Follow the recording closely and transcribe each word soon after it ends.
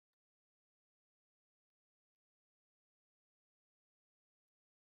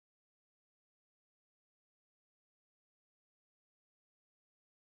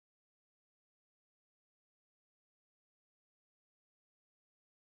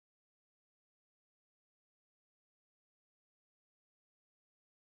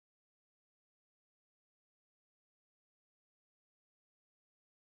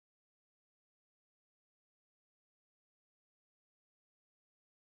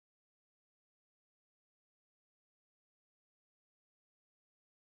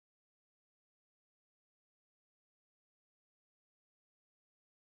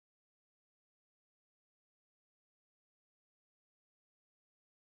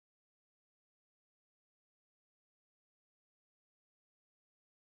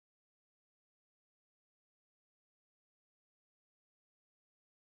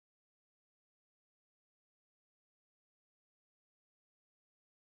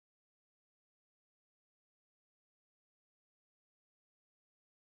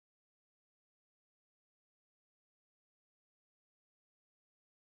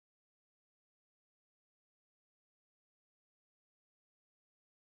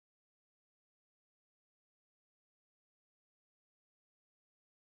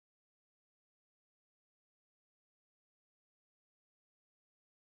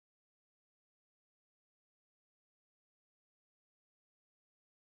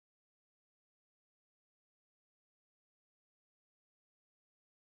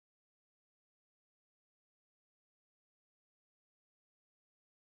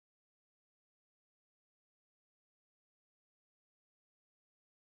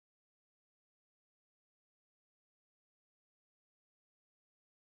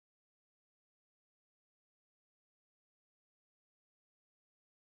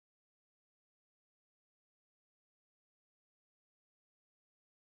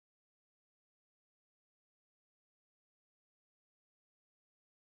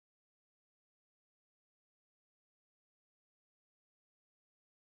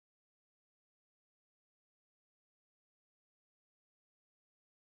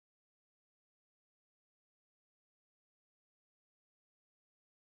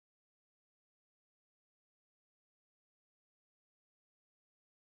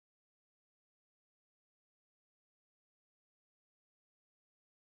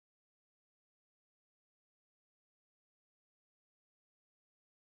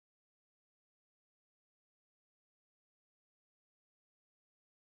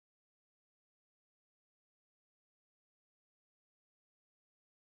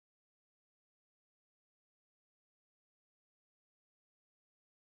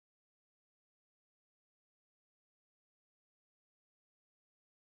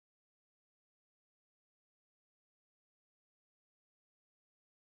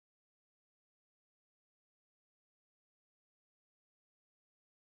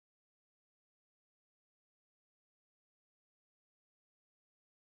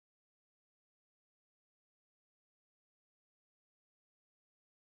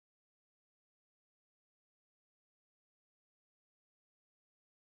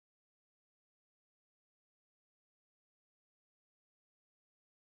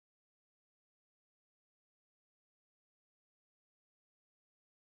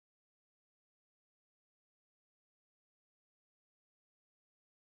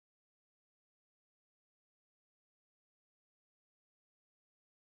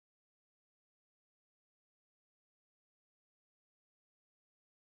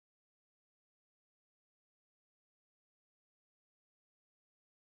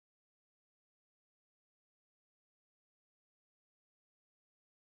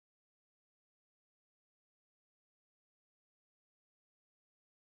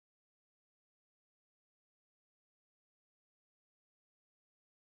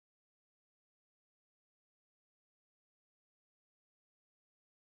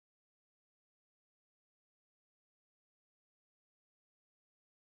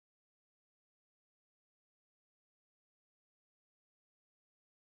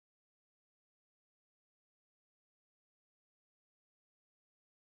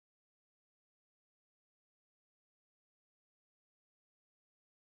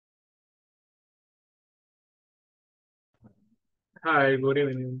Hi, good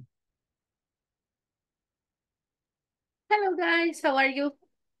evening. Hello guys, how are you?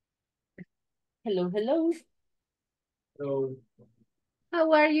 Hello, hello. So,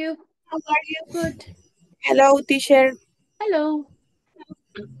 How are you? Good. Hello, teacher. Hello.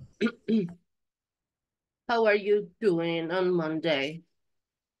 How are you doing on Monday?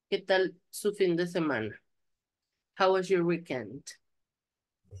 ¿Qué tal su fin de semana? How was your weekend?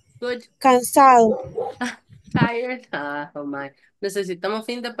 Good. Cansado. Tired? Oh my. Necesitamos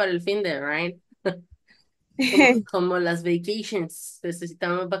fin de para el fin de, right? Como las vacations.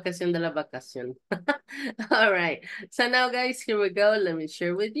 Necesitamos vacación de la vacación. All right. So now, guys, here we go. Let me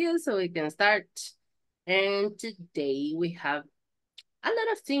share with you so we can start. And today we have a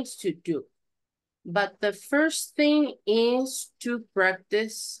lot of things to do. But the first thing is to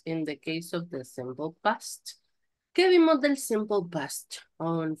practice in the case of the simple past. ¿Qué vimos del simple past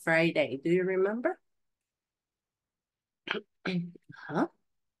on Friday? Do you remember? Huh?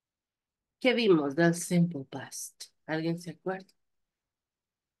 ¿Qué vimos del simple past? ¿Alguien se acuerda?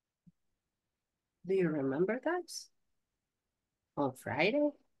 Do you remember, guys? On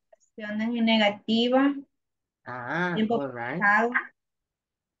Friday? Acciones negativas, tiempo All right. pasado,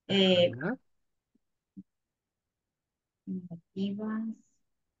 Uh-huh. negativas,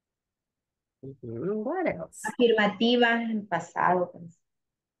 What else? afirmativas, en pasado. Pues.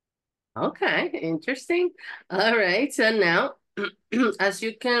 Okay, interesting. All right, so now, as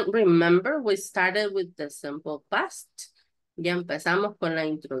you can remember, we started with the simple past. Ya empezamos con la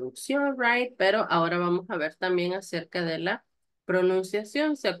introducción, right? Pero ahora vamos a ver también acerca de la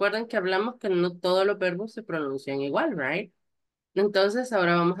pronunciación. ¿Se acuerdan que hablamos que no todos los verbos se pronuncian igual, right? Entonces,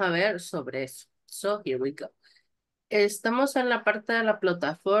 ahora vamos a ver sobre eso. So, here we go. Estamos en la parte de la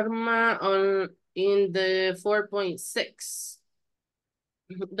plataforma in the 4.6.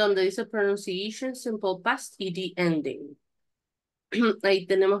 donde dice pronunciation, simple past y the ending. Ahí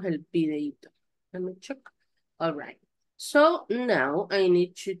tenemos el videito. Let me check. All right. So now I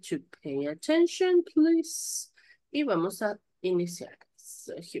need you to pay attention, please. Y vamos a iniciar.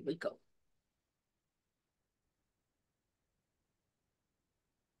 So here we go.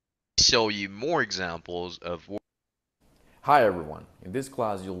 Show you more examples of. Hi everyone, in this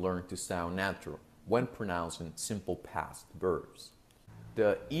class you'll learn to sound natural when pronouncing simple past verbs.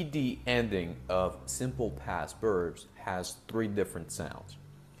 The ed ending of simple past verbs has 3 different sounds.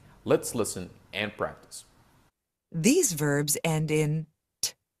 Let's listen and practice. These verbs end in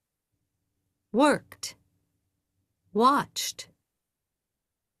t. Worked. Watched.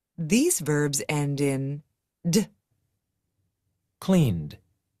 These verbs end in d. Cleaned.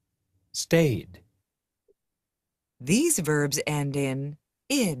 Stayed. These verbs end in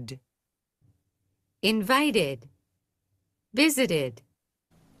id. Invited. Visited.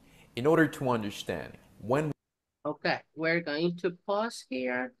 In order to understand, when Okay, we're going to pause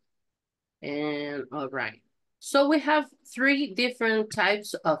here. And all right. So we have 3 different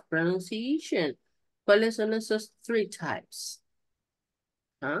types of pronunciation. ¿Cuáles son esos 3 types?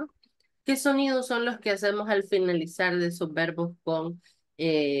 ¿Ah? ¿Qué sonidos son los que hacemos al finalizar de esos verbos con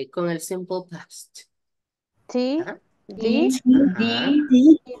el simple past? T, ¿Ah? D,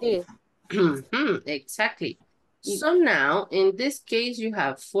 D, Exactly. So now, in this case, you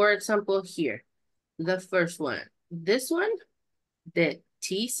have, for example, here, the first one. This one, the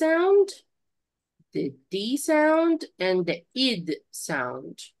T sound, the D sound, and the id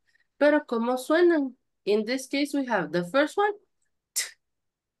sound. Pero ¿cómo suenan? In this case, we have the first one, t,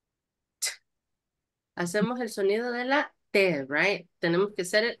 t. Hacemos el sonido de la T, right? Tenemos que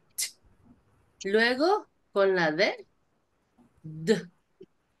hacer el t. Luego, con la D, D.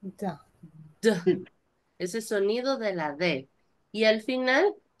 D. Ese sonido de la D. Y al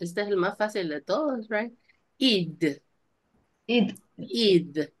final, este es el más fácil de todos, right? Id. it,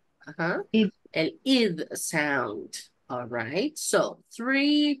 Id. Ajá. Id. El id sound. All right. So,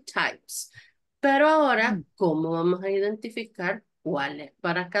 3 types. Pero ahora, ¿cómo vamos a identificar cuál es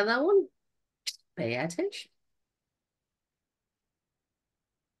para cada uno? Pay attention.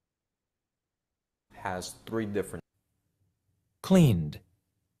 has 3 different. Cleaned.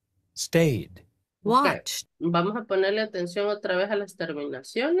 Stayed. Watched. Okay. Vamos a ponerle atención otra vez a las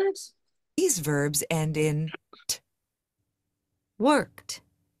terminaciones. These verbs end in t. Worked.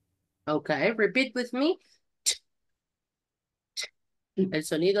 Okay, repeat with me. T, t. El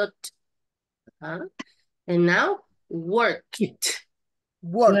sonido T. Ajá. And now, worked.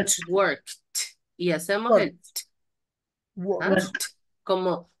 Worked. Y hacemos el T. ¿Ah? T,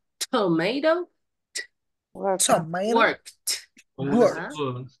 como tomato. T. Worked. Ajá.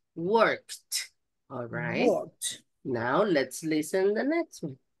 Worked. All right. Now let's listen the next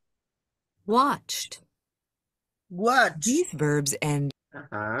one. Watched. Watch. These verbs end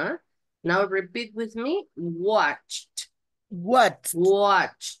Uh-huh. Now repeat with me. Watched. Watched.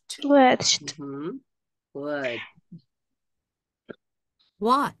 Watched. Watched. Mhm. Good.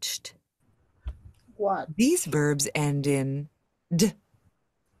 watched. Watch. These verbs end in d.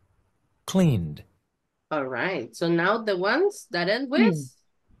 Cleaned, All right. So now the ones that end with,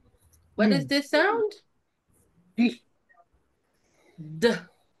 what is this sound? D. D.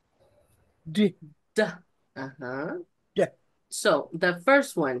 D. D. Uh-huh. D. So the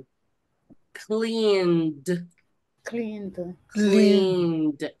first one, cleaned. Cleaned.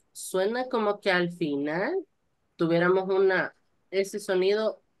 Cleaned. Suena como que al final tuviéramos ese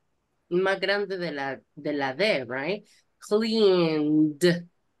sonido más grande de la D, right? Cleaned.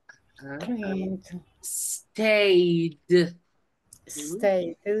 Cleaned. Stayed.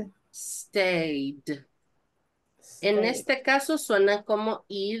 Stayed. Stayed. En este caso suena como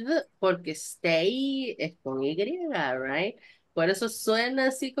id porque stay es con Y, right? Por eso suena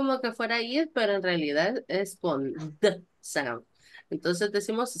así como que fuera id, pero en realidad es con d sound. Entonces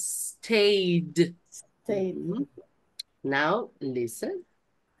decimos stayed. Stayed. Now listen.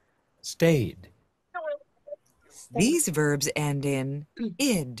 stayed. These verbs end in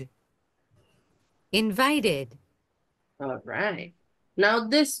id. Invited, All right. Now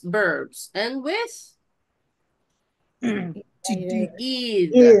these verbs end with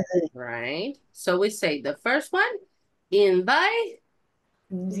id, right? So we say the first one, invite,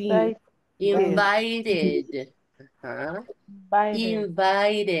 invited. Uh-huh.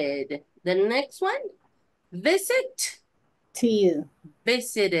 Invited. The next one, visit,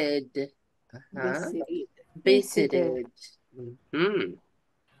 visited. Uh-huh. Visited. Mhm.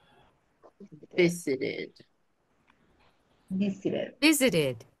 Visited.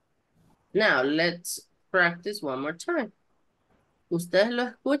 visited. Now let's practice one more time. Ustedes lo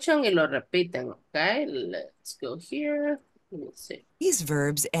escuchan y lo repiten, okay? Let's go here. Let me see. These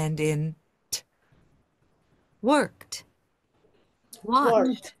verbs end in t. Worked,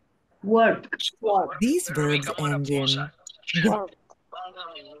 watched. Worked. These verbs end in g.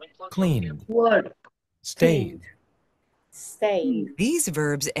 Cleaned, Worked. stayed. Stayed. These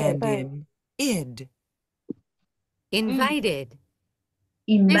verbs end in id. Invited,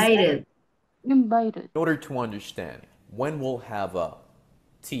 Invited. Invited. In order to understand when we'll have a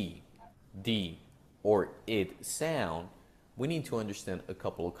T, D, or id sound, we need to understand a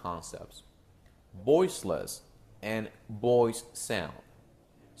couple of concepts. Voiceless and voice sound.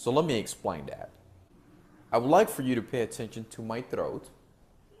 So let me explain that. I would like for you to pay attention to my throat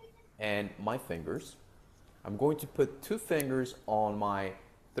and my fingers. I'm going to put 2 fingers on my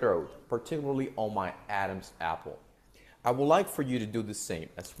throat, particularly on my Adam's apple. I would like for you to do the same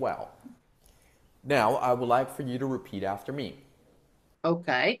as well. Now, I would like for you to repeat after me.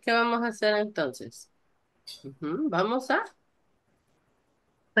 Okay, ¿qué vamos a hacer entonces? Vamos a...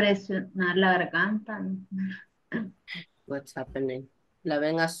 Presionar la garganta. What's happening? ¿La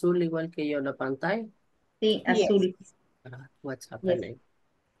ven azul igual que yo la pantalla? Sí, azul. What's happening?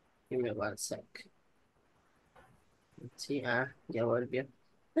 Give me 1 sec. Let's see. Ya volvió.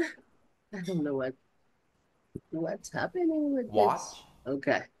 I don't know what's happening with Watch. this.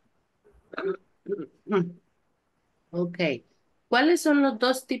 Okay. Okay. ¿Cuáles son los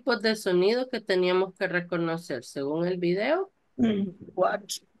 2 tipos de sonido que teníamos que reconocer según el video?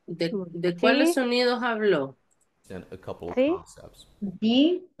 Watch. ¿De cuáles sonidos habló? And a couple of Sí. concepts.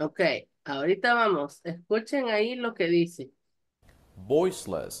 D. Ok, ahorita vamos. Escuchen ahí lo que dice.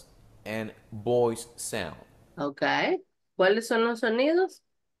 Voiceless and voice sound. Ok. ¿Cuáles son los sonidos?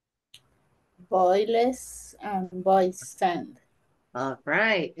 Voiceless and voice sound. All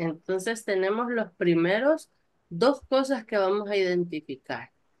right. Entonces tenemos los primeros 2 cosas que vamos a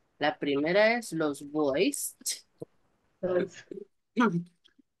identificar. La primera es los voiced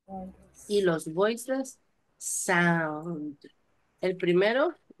y los voiceless sound. El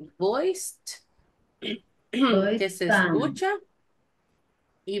primero, voiced, que se escucha,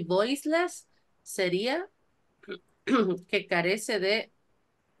 y voiceless sería que carece de,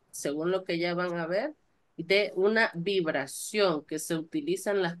 según lo que ya van a ver, de una vibración que se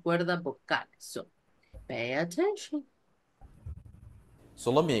utiliza en las cuerdas vocales. So, pay attention.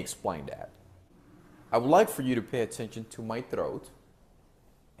 So let me explain that. I would like for you to pay attention to my throat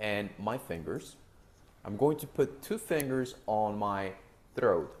and my fingers. I'm going to put 2 fingers on my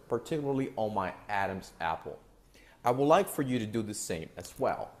throat, particularly on my Adam's apple. I would like for you to do the same as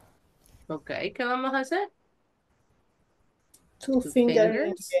well. Ok, ¿qué vamos a hacer? 2 Two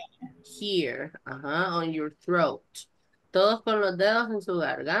fingers. Here, on your throat. Todos con los dedos en su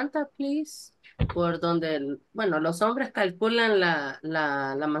garganta, please. por donde, bueno, los hombres calculan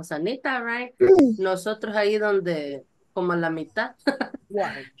la manzanita, right? Nosotros ahí donde, como la mitad.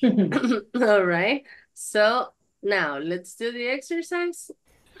 Watch. All right. So now let's do the exercise.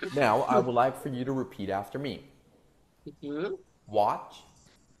 Now, I would like for you to repeat after me. Mhm. Watch,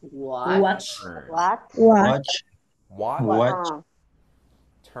 Watch, turn, Watch. Watch, watch, watch,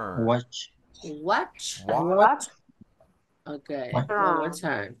 turn, watch, watch. watch. Okay, Watch. one more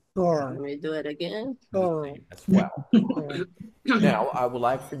time. Let Turn. me do it again. The same as well. Turn. Now, I would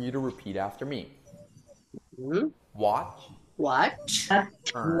like for you to repeat after me. Mhm. Watch, Watch,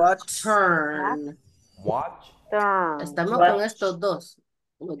 turn, Watch. turn. watch, Estamos Watch. con estos dos.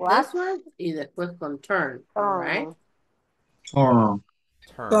 With this one y después con turn. All right. turn,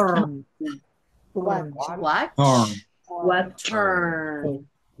 turn, Turn. Watch, turn, Watch. turn,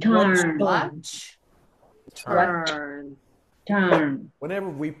 Turn. watch, turn. Turn. Whenever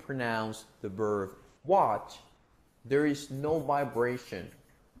we pronounce the verb watch, there is no vibration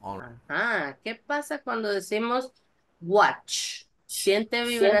on Ajá, ¿qué pasa cuando decimos watch? ¿Siente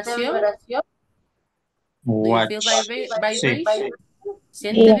vibración? Do you watch. feel Sí, vibration?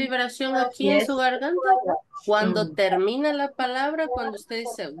 ¿Siente Sí. vibración aquí en Yes. su garganta? Cuando Mm. termina la palabra, cuando usted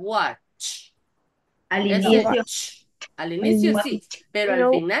dice watch. Al Ese inicio. ch, al inicio sí, pero al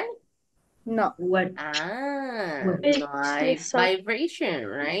final, No. Watch. no hay vibration,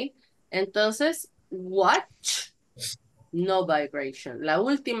 right? Entonces, watch, no vibration. La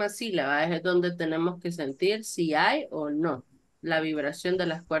última sílaba es donde tenemos que sentir si hay o no la vibración de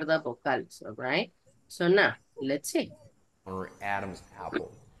las cuerdas vocales, all right? So now, let's see. our Adam's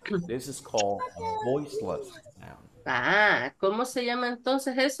apple. This is called a voiceless sound. ¿Cómo se llama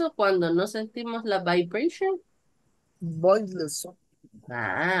entonces eso cuando no sentimos la vibration? Voiceless.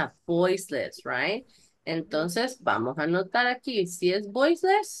 Voiceless, right? Entonces, vamos a anotar aquí, si es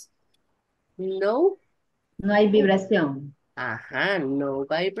voiceless, no, No hay vibración. no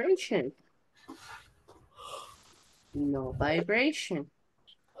vibration. No vibration.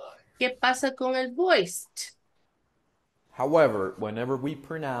 ¿Qué pasa con el voiced? However, whenever we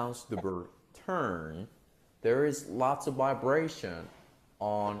pronounce the verb turn, there is lots of vibration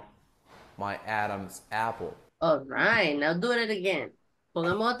on my Adam's apple. All right, now do it again.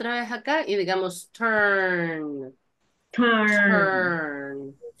 Pongamos otra vez acá y digamos turn, Turn.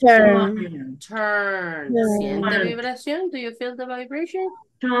 turn, Turn. turn. ¿Siente Turn. vibración? Do you feel the vibration?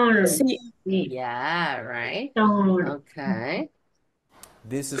 Turn. Sí. Sí. Yeah, right. Turn. Okay.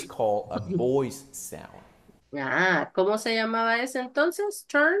 This is called a voice sound. ¿Cómo se llamaba ese entonces?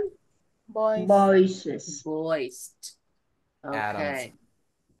 Turn? Voice. Voices. Voiced. Adam's. Okay.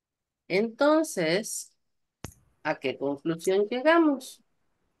 Entonces, ¿a qué conclusión llegamos?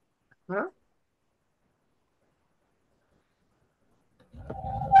 Ajá.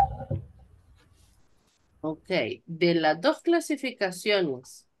 Ok, de las dos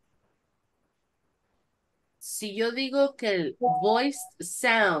clasificaciones, si yo digo que el voiced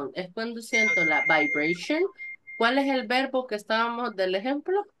sound es cuando siento la vibration, ¿cuál es el verbo que estábamos del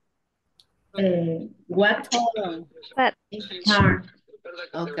ejemplo? What? Turn. Turn.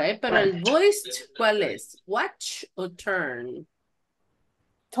 Ok, pero el voiced, ¿cuál es? ¿Watch o turn?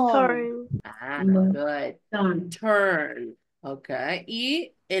 Turn. Good. Turn. Turn. Ok,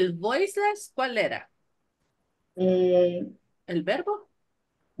 ¿y el voiceless cuál era? ¿El verbo?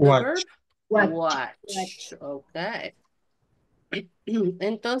 The watch, verb? Watch. Watch. Ok.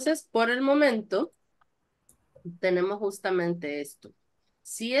 Entonces, por el momento, tenemos justamente esto.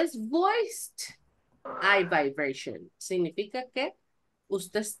 Si es voiced, hay vibration. Significa que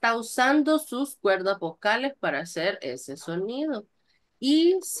usted está usando sus cuerdas vocales para hacer ese sonido.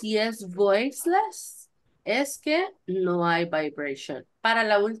 Y si es voiceless, es que no hay vibration. Para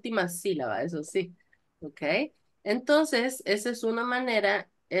la última sílaba, eso sí. ¿Ok? Entonces, esa es una manera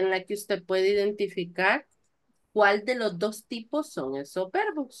en la que usted puede identificar cuál de los dos tipos son esos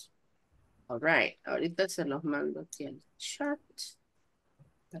verbos. All right, ahorita se los mando aquí al chat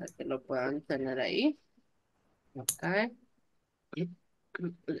para que lo puedan tener ahí. Okay.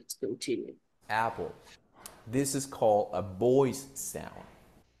 Let's continue. Apple. This is called a voice sound.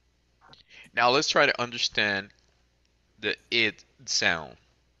 Now let's try to understand the id sound.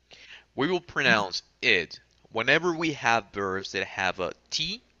 We will pronounce id whenever we have verbs that have a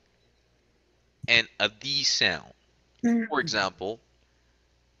T and a D sound. For example,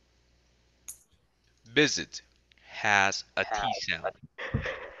 visit has a T sound.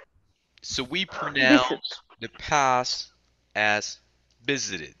 So we pronounce the past as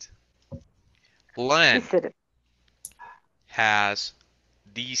visited. Land has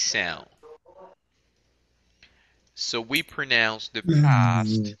D sound. So we pronounce the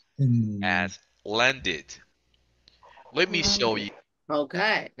past as landed. Let me show you. Ok,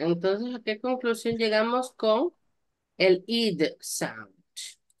 entonces, ¿a qué conclusión llegamos con el id sound?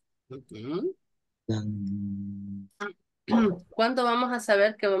 Ujú. ¿Cuándo vamos a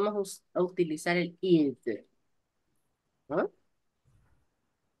saber que vamos a utilizar el id? ¿No?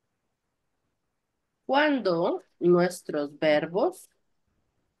 Cuando nuestros verbos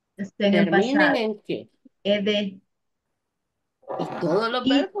Está en el terminen pasado. en qué? De ¿Y todos los y,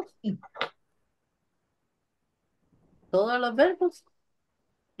 verbos? ¿Todos los verbos?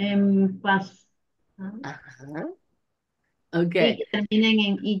 en pasado. Ajá. Ok. Y que terminen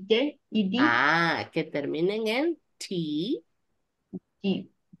en id, Ah, que terminen en T. y,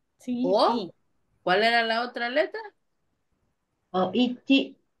 ¿O cuál era la otra letra? o it,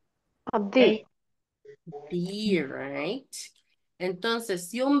 D, right? Entonces,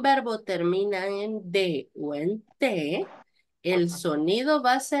 si un verbo termina en D o en T, el sonido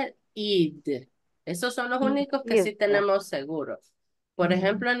va a ser id. Esos son los únicos que sí tenemos seguros. Por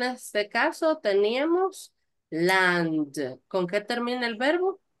ejemplo, en este caso teníamos land. ¿Con qué termina el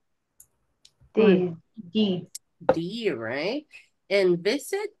verbo? D, D, right? En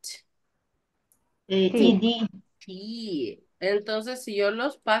visit, id, T. Entonces, si yo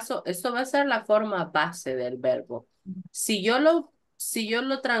los paso, esto va a ser la forma base del verbo. Si yo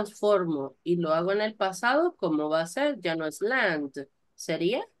lo transformo y lo hago en el pasado, ¿cómo va a ser? Ya no es land.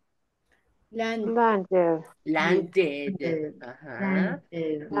 ¿Sería? Landed. Landed. Ajá.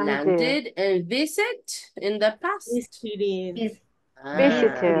 Landed and visit in the past.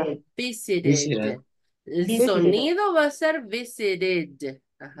 Ah, visited. El sonido va a ser visited.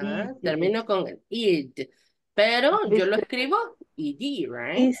 Ajá. Termino con el id. Pero yo lo escribo ed,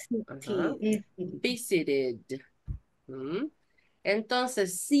 right? Ajá. Visited. ¿Mm?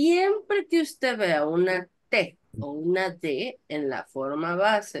 Entonces, siempre que usted vea una T o una D en la forma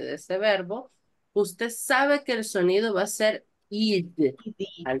base de ese verbo, usted sabe que el sonido va a ser id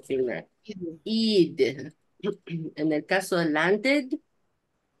al final. Id. En el caso de landed,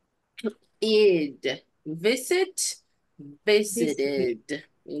 id. Visit, visited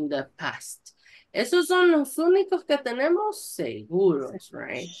in the past. Esos son los únicos que tenemos seguros,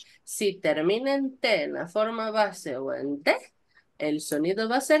 right? Si termina en T en la forma base o en D, el sonido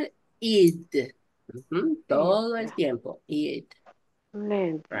va a ser id. Ujú, todo el tiempo, id,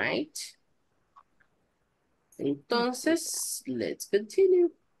 right? Entonces, let's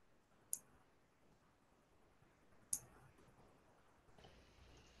continue.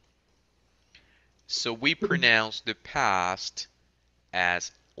 So we pronounce the past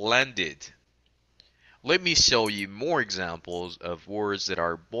as landed. Let me show you more examples of words that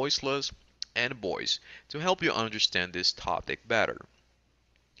are voiceless and voice to help you understand this topic better.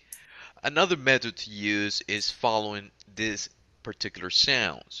 Another method to use is following these particular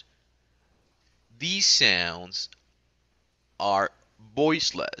sounds. These sounds are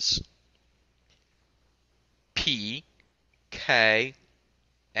voiceless. P, K,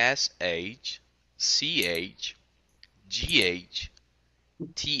 S, H, C, H, G, H,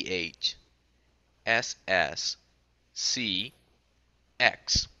 T, H, S, S, C,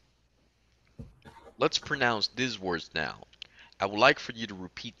 X. Let's pronounce these words now. I would like for you to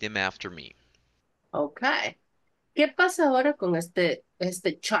repeat them after me. Ok. ¿Qué pasa ahora con este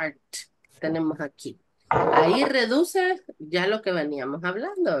chart que tenemos aquí? Ahí reduce ya lo que veníamos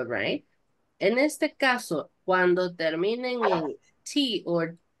hablando, right? En este caso, cuando terminen en T o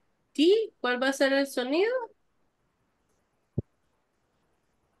T, ¿cuál va a ser el sonido?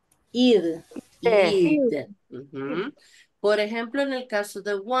 Id. Id. Ujú. Por ejemplo, en el caso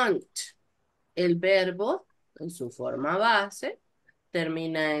de want, el verbo en su forma base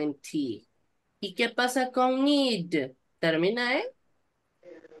termina en T. ¿Y qué pasa con need? ¿Termina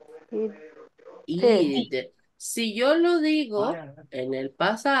en? Id. Si yo lo digo en el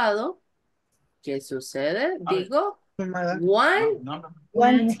pasado, ¿qué sucede? Digo want,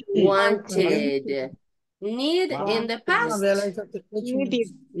 wanted. Need in the past.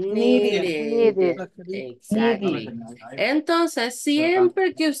 Needed. Exactly. Entonces,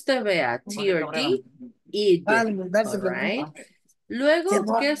 siempre que usted vea T or D, id. Alright.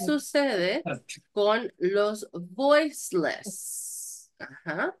 Luego, ¿qué sucede con los voiceless?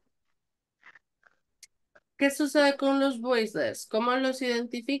 Ajá. ¿Qué sucede con los voiceless? ¿Cómo los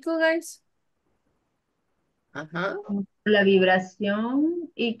identifico, guys? Ajá. la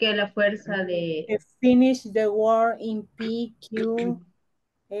vibración y que la fuerza de Finish the word in P, Q,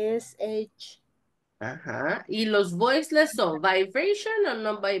 S, H. Ajá. ¿Y los voiceless son vibration o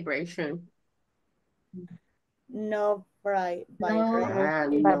no vibration? No vibration. Ah,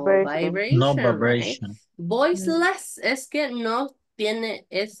 no vibration, No right? vibration. Voiceless es que no tiene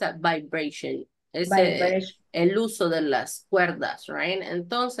esa vibration. Vibration. el uso de las cuerdas, right?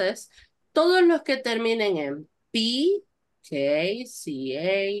 Entonces, todos los que terminen en P, K,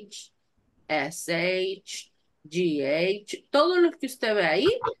 CH, SH, GH, todos los que usted ve ahí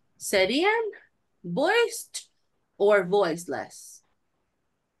serían voiced or voiceless.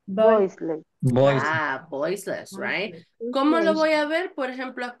 Voiceless. Voice. Ah, voiceless, right? ¿Cómo lo voy a ver? Por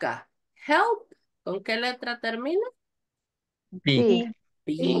ejemplo, acá. Help, ¿con qué letra termina? P.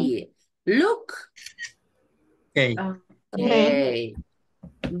 P. Look, K. K.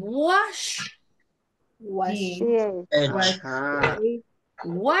 Wash, Wash. H. ajá.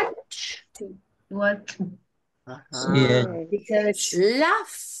 Watch, What? ajá. CH.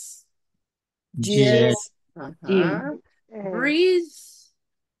 Laugh, GH. ajá. Breathe,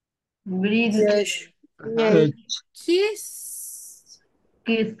 Breathe. ajá. H. Kiss,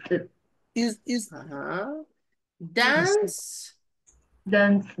 Kiss. ajá. Dance,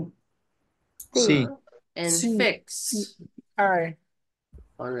 Dance. C. ajá. And fix.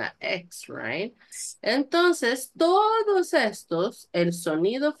 Con la X, right? Entonces, todos estos, el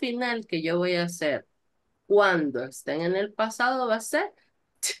sonido final que yo voy a hacer cuando estén en el pasado va a ser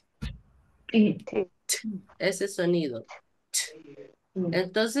ese sonido.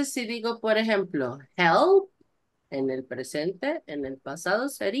 Entonces, si digo, por ejemplo, help en el presente, en el pasado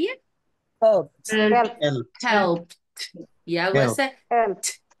sería Help. helped. Y hago Help. ese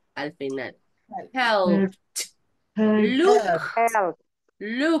al final. Helped. Look.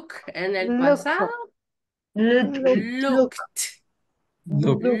 Look en el pasado. Look.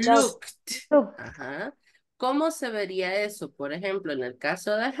 Looked. Ajá. ¿Cómo se vería eso? Por ejemplo, en el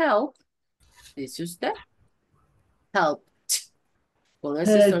caso de help, dice usted, helped. Con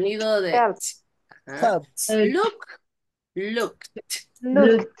ese Helped. sonido de ajá. Looked.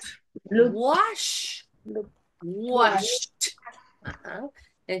 Look. Wash. Washed. Ajá.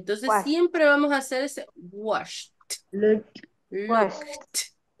 Entonces siempre vamos a hacer ese washed. Look.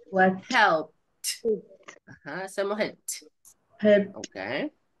 Looked. What? Helped. Ajá. Hacemos el Help.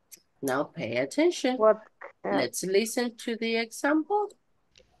 okay. Now pay attention. Let's listen to the example.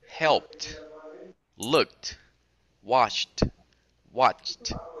 Helped, looked, washed,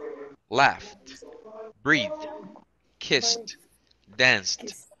 watched, laughed, breathed, kissed,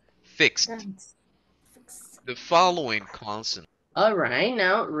 danced, fixed. The following consonants. All right,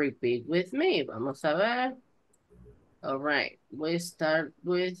 now repeat with me. Vamos a ver. All right, we start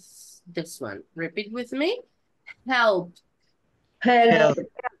with this one. Repeat with me. Help, Help.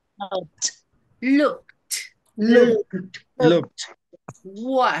 look, Looked.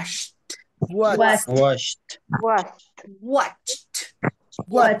 washed, Watch. Washed. watched,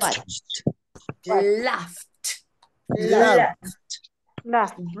 Watch.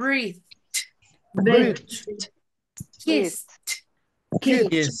 laughed, breathed, Breathe. kissed,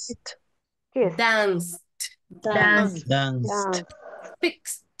 Kiss. danced, Dance. Danced.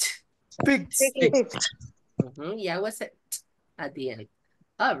 fixed. Fixed. Y hago ese at the end.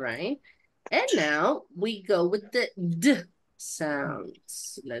 All right. And now we go with the D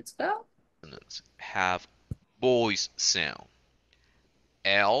sounds. Let's go. Consonants have voice sound.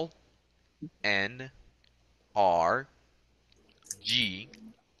 L, N, R, G,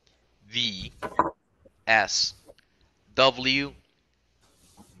 V, S, W,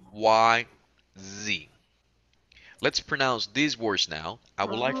 Y, Z. Let's pronounce these words now. I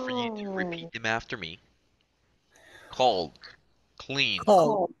would like for you to repeat them after me. Called, clean,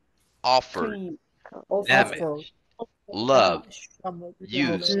 offered, damaged, loved,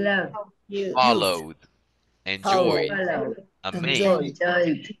 used, Love. followed, enjoyed, Follow. amazed.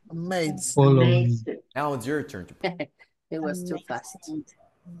 Enjoyed. Following. Now it's your turn to It was too fast.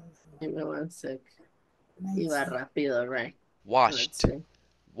 Give me one sec. Iba rápido, right? Watched, Let's see.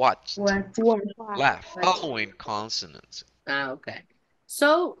 watched, What? laugh. Following consonants. Okay.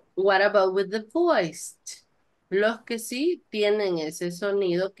 So, what about with the voiced? Los que sí tienen ese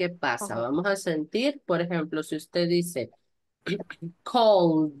sonido, ¿qué pasa? Vamos a sentir, por ejemplo, si usted dice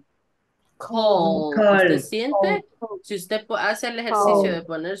cold, cold, ¿usted siente? Si usted hace el ejercicio de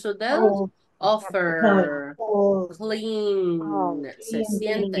poner sus dedos, offer, clean, se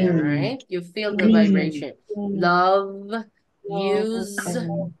siente, right? You feel the vibration. Love, use,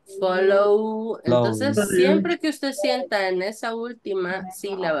 follow. Entonces, Follow. siempre que usted sienta en esa última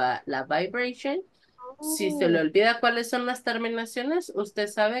sílaba la vibration, si se le olvida cuáles son las terminaciones, usted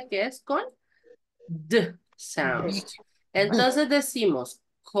sabe que es con D sound. Entonces decimos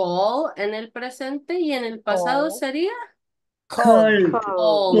call en el presente y en el pasado sería Cold.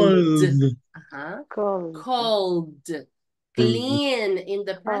 cold. Ajá. Cold. Clean in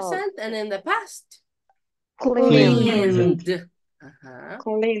the present and in the past. Cleaned. Ajá.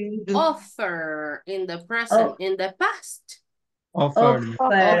 Cleaned. Offer in the present, in the past. Offered.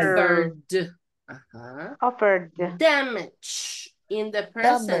 Offered. Ajá. Offered. Damage in the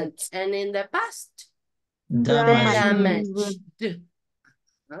present and in the past. Damaged. Damaged.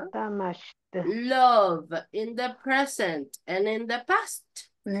 Huh? Damaged. Love in the present and in the past.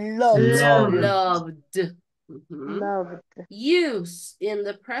 Loved. Loved. Mhm. Loved. Use in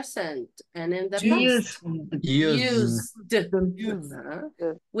the present and in the past. Used. Ajá.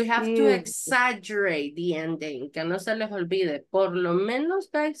 We have to exaggerate the ending, que no se les olvide. Por lo menos,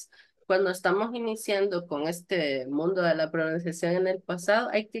 guys, cuando estamos iniciando con este mundo de la pronunciación en el pasado,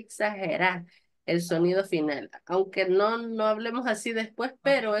 hay que exagerar el sonido final. Aunque no hablemos así después,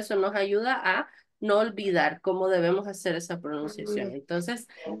 pero eso nos ayuda a no olvidar cómo debemos hacer esa pronunciación. Entonces,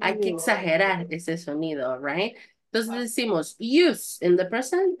 hay que exagerar ese sonido, right? Entonces decimos use in the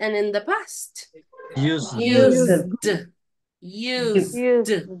present and in the past. Used. Used. Used.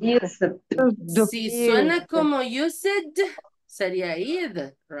 Used. Si suena como used, sería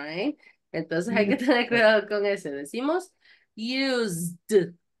id, right? Entonces hay que tener cuidado con eso. Decimos used.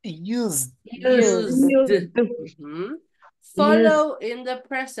 Used. Used. Mhm. Follow in the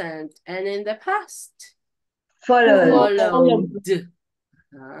present and in the past. Followed.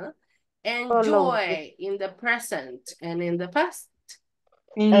 Ajá. Enjoy in the present and in the past.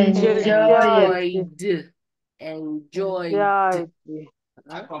 Enjoyed. Enjoyed.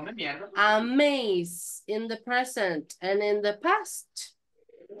 Amaze in the present and in the past.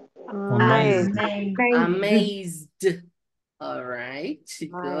 Amazed. Amazed. All right,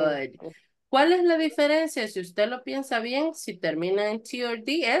 good. ¿Cuál es la diferencia? Si usted lo piensa bien, si termina en T o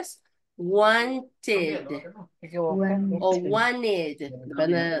D es wanted o wanted.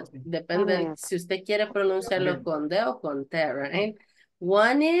 Depende si usted quiere pronunciarlo con D o con T, right?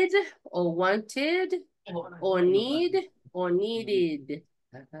 Wanted o wanted o need o needed.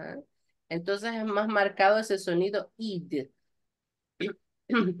 Ajá. Entonces es más marcado ese sonido id.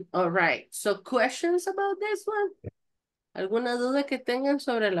 All right, so questions about this one? ¿Alguna duda que tengan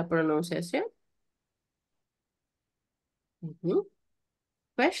sobre la pronunciación?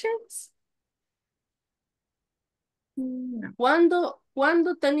 Questions? ¿Cuándo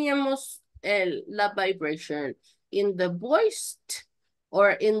teníamos la vibration? ¿In the voiced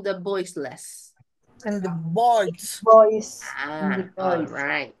or in the voiceless? And the voice. All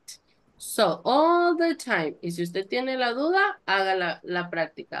right. So, all the time. Y si usted tiene la duda, haga la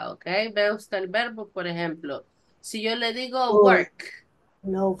práctica, ¿ok? Ve usted el verbo, por ejemplo. Si yo le digo work.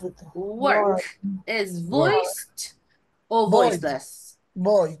 Work. ¿Es voiced o voiceless?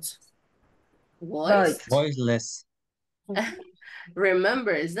 Voice. Voiced. Voiceless.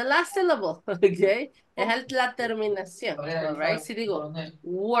 Remember, it's the last syllable, okay? Es la terminación, all right? Si digo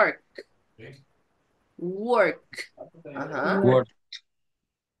work. Work. Ajá. Word.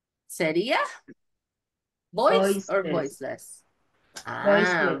 ¿Sería voice or voiceless?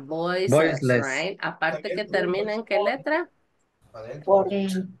 Ah, voiceless, Voiceless. right? Aparte que termina en qué letra? Okay.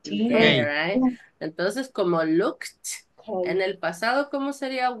 Okay, right? Entonces, como looked, en el pasado, ¿cómo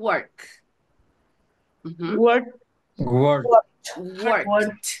sería work? Word. Worked.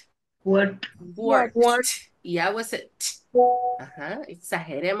 Worked. Y hago ese t. Ajá,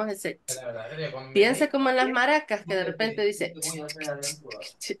 exageremos ese t. Piensa como en las maracas que de repente dice entonces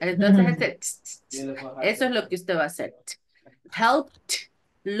eso es lo que usted va a hacer. Helped,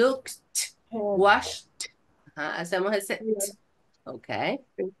 looked, washed. Ajá, hacemos ese t. Ok.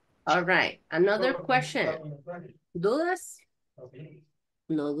 All right. Another question. ¿Dudas?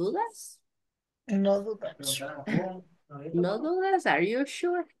 ¿No dudas? No dudas. ¿No dudas? Are you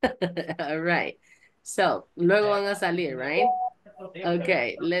sure? All right. So, luego van a salir, right?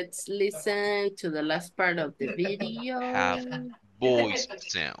 Okay, let's listen to the last part of the video. Have voice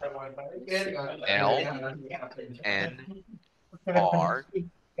sound. L, N, R, E,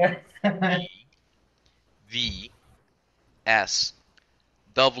 V, S,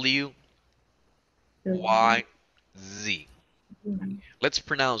 W, Y, Z. Let's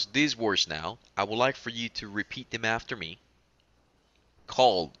pronounce these words now. I would like for you to repeat them after me.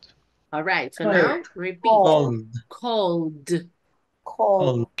 Called. All right, so now repeat. Cold. Cleaned.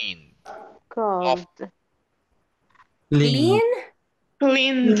 Cold. Clean.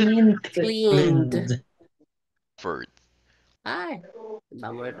 Cleaned. Cleaned. Offered. Ay,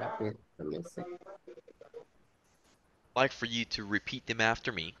 va muy rápido. Let me see. I'd like for you to repeat them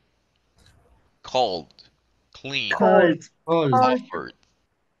after me. Called. Cleaned. Offered.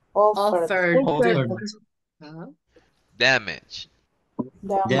 Offered. Offered. Damaged.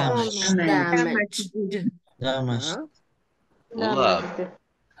 Damaged. Damaged. Loved.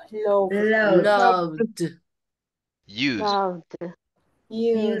 Loved. Used. Loved.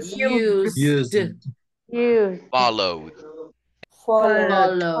 Use. Used. Used. Used. Followed.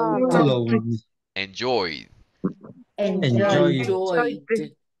 Follow. Followed. Followed. Enjoyed. Enjoyed. Enjoyed.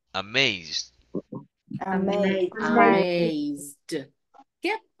 Amazed. Amazed. Amazed.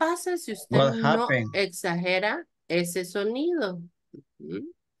 ¿Qué pasa si usted What no happened? exagera ese sonido? ¿Mm?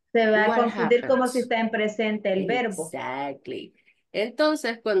 Se va a What confundir como si happens? está en presente el verbo. Exactly.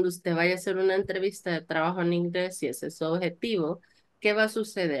 Entonces, cuando usted vaya a hacer una entrevista de trabajo en inglés, y ese es su objetivo, ¿qué va a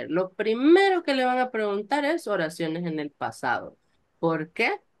suceder? Lo primero que le van a preguntar es oraciones en el pasado. ¿Por qué?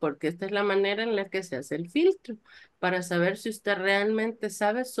 Porque esta es la manera en la que se hace el filtro para saber si usted realmente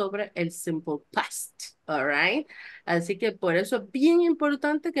sabe sobre el simple past. All right? Así que por eso es bien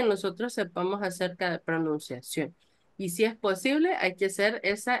importante que nosotros sepamos acerca de pronunciación. Y si es posible, hay que hacer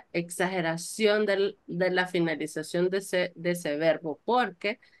esa exageración de la finalización de ese verbo,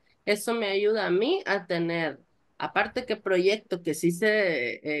 porque eso me ayuda a mí a tener, aparte que proyecto que sí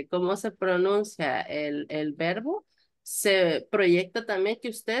sé cómo se pronuncia el verbo, se proyecta también que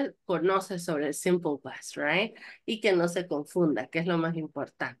usted conoce sobre el simple past, right? Y que no se confunda, que es lo más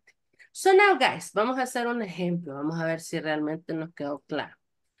importante. So now, guys, vamos a hacer un ejemplo. Vamos a ver si realmente nos quedó claro.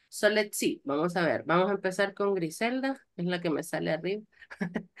 So let's see, vamos a ver, vamos a empezar con Griselda, es la que me sale arriba.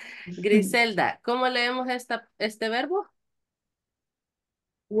 Griselda, ¿cómo leemos este verbo?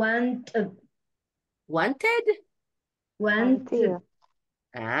 Wanted. Wanted. Wanted.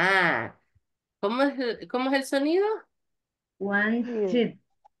 Ah, ¿cómo es el sonido? Wanted.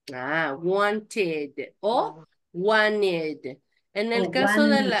 Ah, wanted o wanted. En el O caso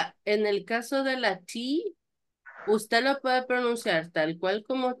de wanted. en el caso de la T, usted lo puede pronunciar tal cual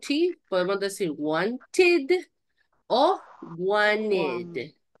como T, podemos decir wanted o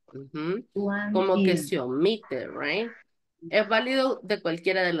wanted. Ujú. Como que Wanted. se omite, right? Es válido de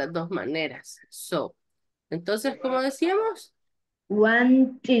cualquiera de las dos maneras. So, entonces, ¿cómo decíamos?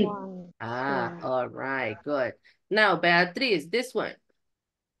 Wanted. Ah, all right, good. Now, Beatriz, this one.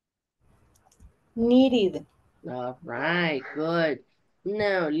 Needed. All right, good.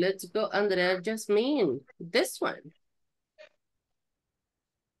 Now, let's go, Andrea Jasmine. This one.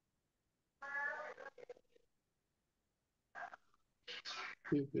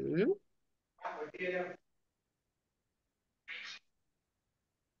 Ujú.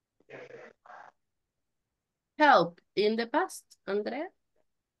 Help in the past, Andrea.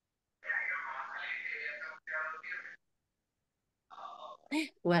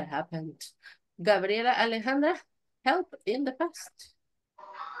 What happened? Gabriela Alejandra, help in the past.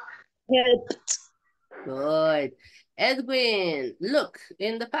 Helped. Good. Edwin, look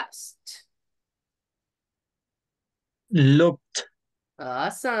in the past. Looked.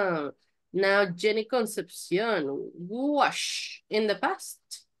 Awesome. Now, Jenny Concepcion, wash in the past.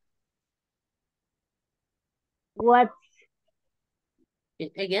 What?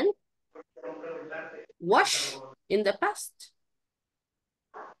 Again, wash in the past.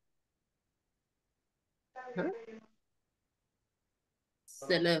 Huh?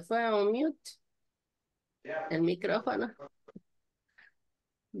 Se le fue a un mute el micrófono.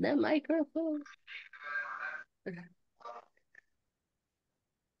 The microphone.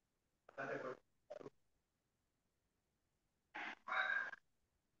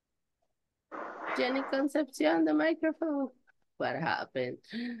 Jenny Concepcion, the microphone. What happened?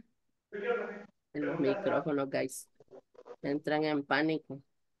 En los micrófonos, guys. Entran en pánico.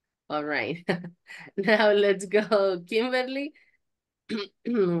 All right. Now let's go. Kimberly.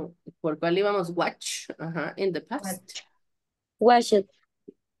 ¿Por cuál íbamos? Watch. Ajá. In the past. Wash it.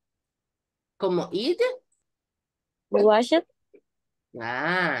 ¿Como id? Wash it.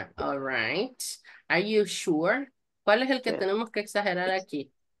 Ah, all right. Are you sure? ¿Cuál es el que tenemos que exagerar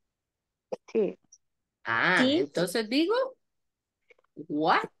aquí? Sí. Ah, Sí. entonces digo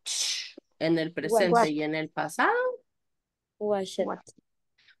watch en el presente y en el pasado. Wash it.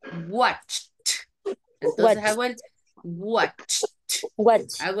 Watched. Entonces hago el watched.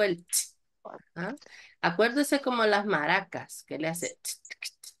 Watch. Hago el t. ¿Ah? Acuérdese como las maracas que le hace t, t, t,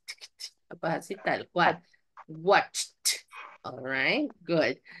 t, t. Pues así tal cual. Watched. All right,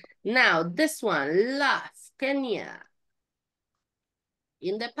 good. Now this one, laugh. Kenya.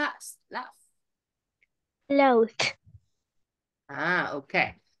 In the past, laugh. Loud. Ah, ok.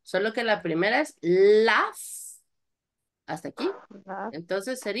 Solo que la primera es laugh. Hasta aquí.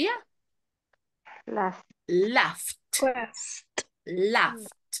 Entonces sería Laugh. laughed. Quest. Laughed.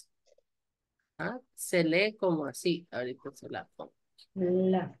 ¿Ah? Se lee como así. Ahorita se la pongo.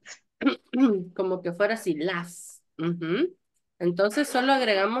 Laugh. Como que fuera así, laugh. Ujú. Entonces solo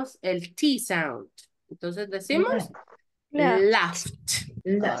agregamos el T sound. Entonces decimos Laugh. laughed.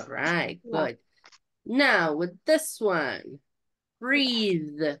 All Laugh. right, good. Now with this one,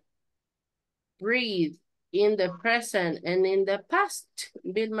 breathe. Breathe in the present and in the past.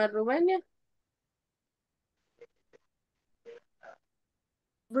 Vilma Rubenia.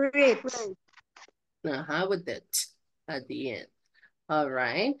 Breathe. With it at the end. All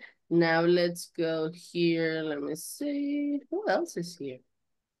right. Now let's go here. Let me see. Who else is here?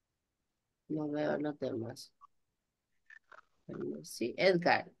 No veo los demás. Let me see.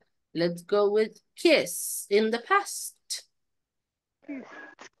 Edgar. Let's go with kiss in the past.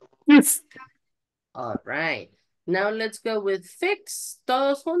 Yes. All right. Now let's go with fix.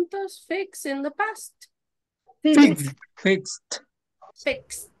 Todos juntos. Fix in the past. Fixed. Fixed.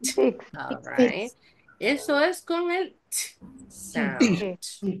 Fixed. Fixed. All right. Eso es con el t sound.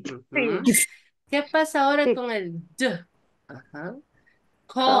 Ujú. ¿Qué pasa ahora con el d? Ajá.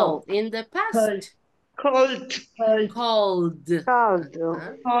 Cold in the past. Cold. Cold. Cold. Ajá.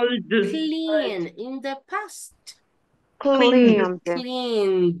 Cold. Clean in the past. Cleaned.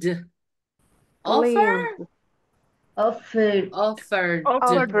 Cleaned. Offer. Offered. Offered.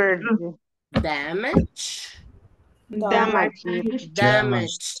 Offered. Damage. Damaged.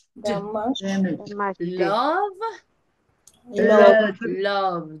 Damaged. Damaged. Love. Love.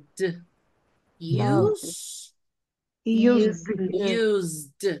 Loved. Use. Used.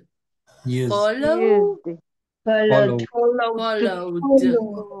 Used. Use. Follow. Used. Follow. Followed.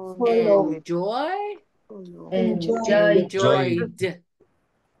 Follow. Enjoy. Enjoy. Enjoyed.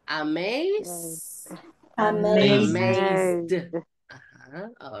 Amaze. Amazing. Amazed. Ajá.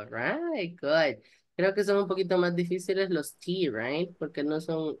 All right, good. Creo que son un poquito más difíciles los T, right? Porque no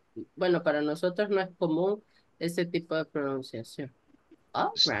son, bueno, para nosotros no es común ese tipo de pronunciación.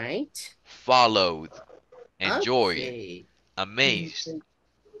 All right. Followed, enjoyed, Okay. amazed.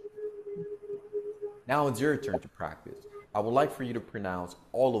 Now it's your turn to practice. I would like for you to pronounce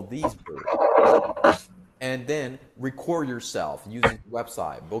all of these verbs and then record yourself using the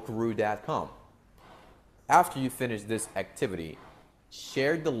website bokaroo.com. After you finish this activity,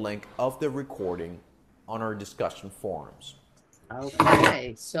 share the link of the recording on our discussion forums.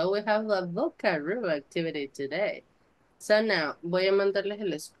 Okay, so we have a vocabulary activity today. So now, voy a mandarles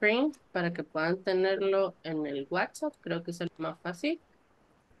el screen para que puedan tenerlo en el WhatsApp. Creo que es el más fácil.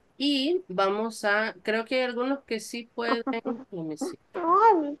 Y vamos a, creo que hay algunos que sí pueden, let me see,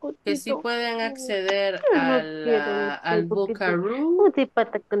 que sí pueden acceder al Vocabulary.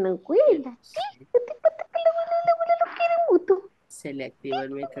 Se le activa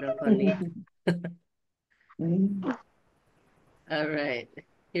el microfonito. All right,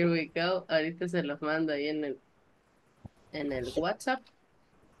 here we go. Ahorita se los mando ahí en el WhatsApp.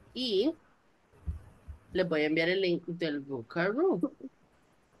 Y les voy a enviar el link del Vocabulary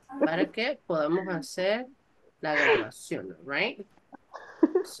para que podamos hacer la grabación, right?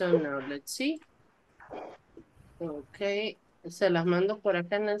 So now let's see. Ok, se las mando por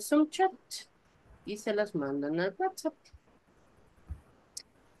acá en el Zoom chat y se las mando en el WhatsApp.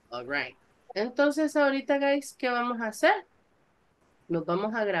 All right. Entonces ahorita, guys, ¿qué vamos a hacer? Nos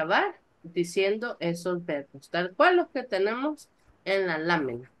vamos a grabar diciendo esos verbos, tal cual los que tenemos en la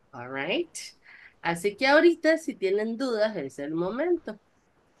lámina. All right. Así que ahorita, si tienen dudas, es el momento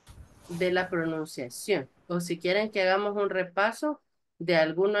de la pronunciación. O si quieren que hagamos un repaso de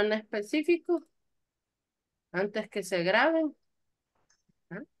alguno en específico antes que se graben.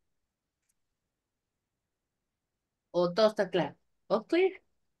 ¿Ah? ¿O todo está claro? ¿All clear?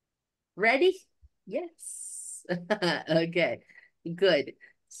 Ready? Yes. Okay, good.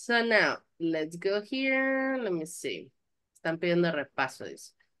 So now, let's go here. Let me see. Están pidiendo repaso,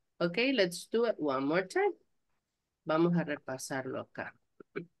 dice. Okay, let's do it one more time. Vamos a repasarlo acá.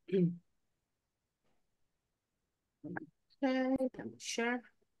 Okay, I'm sure.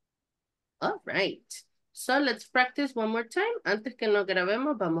 All right. So let's practice one more time. Antes que nos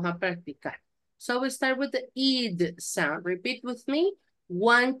grabemos, vamos a practicar. So we start with the id sound. Repeat with me.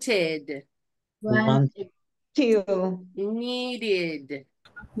 Wanted. Wanted. Needed.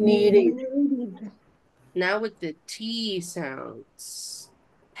 Needed. Now with the T sounds.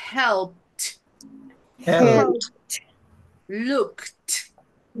 Helped. Helped. Looked.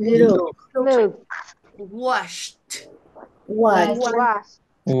 Look. Washed. What? Washed.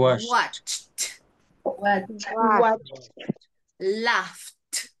 Watched.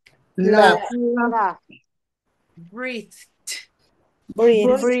 Laughed. Love. Breathed.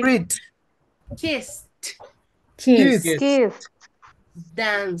 Breathe. Kissed. Kiss.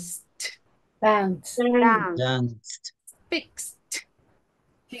 Danced. Dance. Danced. Fixed.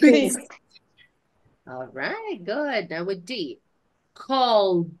 Fixed. All right, good. Now with D.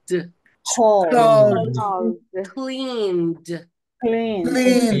 Called. Cold. Cleaned. Clean.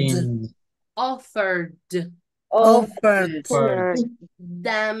 Cleaned. offered, Offered. Offered.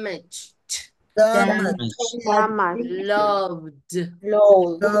 damaged, Damaged. loved,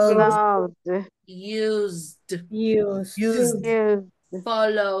 Load. Loved. used, Used.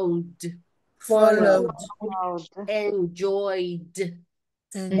 followed, Followed. enjoyed,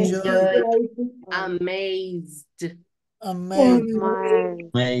 Enjoyed. amazed.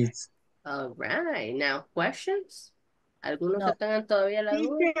 Amazed. Made. All right, now questions. ¿Algunos que No. tengan todavía la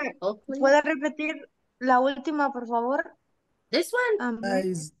duda? Teacher, Hopefully. ¿puede repetir la última, por favor? This one?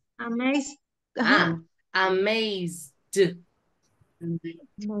 Amazed. Amazed. Ah, amazed.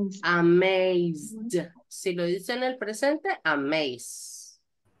 Amazed. Si lo dice en el presente, amaze.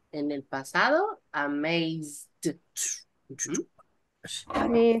 En el pasado, amazed. Ujú.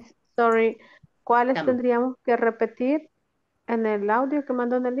 Miss, sorry. ¿Cuáles Dame. tendríamos que repetir en el audio que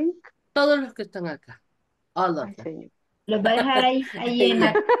mandó en el link? Todos los que están acá. All of Ay, them. señor. Los va a dejar ahí en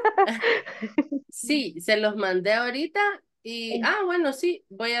la... Sí, se los mandé ahorita y, bueno, sí,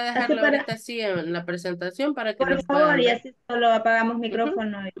 voy a dejarlo para- ahorita así en la presentación para que Por los favor, puedan y ver. así solo apagamos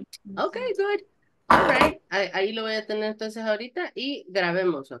micrófono. Ok, good. All right. Ahí lo voy a tener entonces ahorita y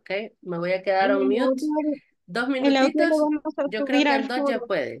grabemos, ok. Me voy a quedar on mute 2 El audio minutitos. lo vamos a Yo creo subir que al en 2 ya foro.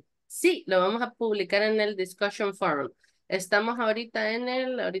 puede. Sí, lo vamos a publicar en el discussion forum. Estamos ahorita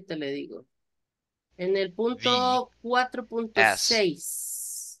ahorita le digo, en el punto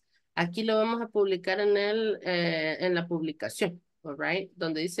 4.6. Aquí lo vamos a publicar en la publicación, all right,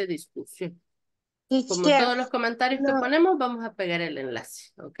 donde dice discusión. Como Teacher, todos los comentarios que ponemos, vamos a pegar el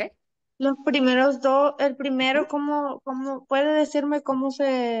enlace, ¿ok? los primeros dos, el primero, ¿cómo puede decirme cómo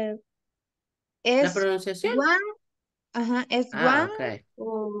se La es pronunciación. one? Ajá, ¿es one Ok.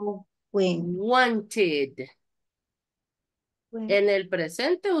 o when? Wanted. When. En el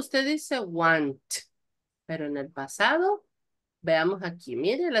presente usted dice want, pero en el pasado, veamos aquí,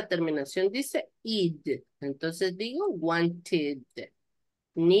 mire, la terminación dice id. Entonces digo wanted.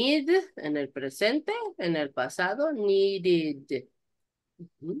 Need en el presente, en el pasado, needed.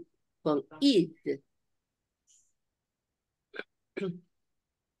 Ujú. Con id.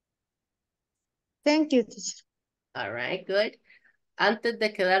 Thank you, teacher. All right, good. Antes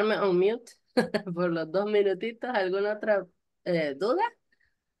de quedarme on mute por los 2 minutitos, ¿alguna otra duda?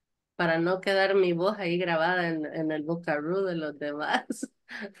 Para no quedar mi voz ahí grabada en el vocabulario de los demás.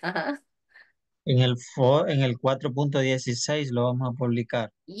 Ajá. En el 4.16 lo vamos a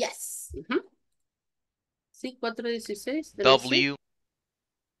publicar. Yes. Ujú. Sí, 4.16. W.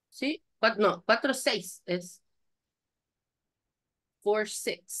 Sí, no, 4.6 es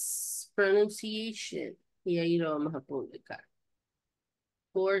 4.6. Pronunciation. Y ahí lo vamos a publicar.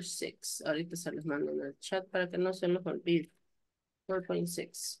 4.6. Ahorita se los mando en el chat para que no se nos olvide.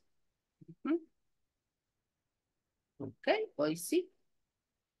 4.6. Ujú. Ok, hoy sí.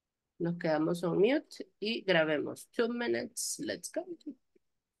 Nos quedamos on mute y grabemos. 2 minutes. Let's go.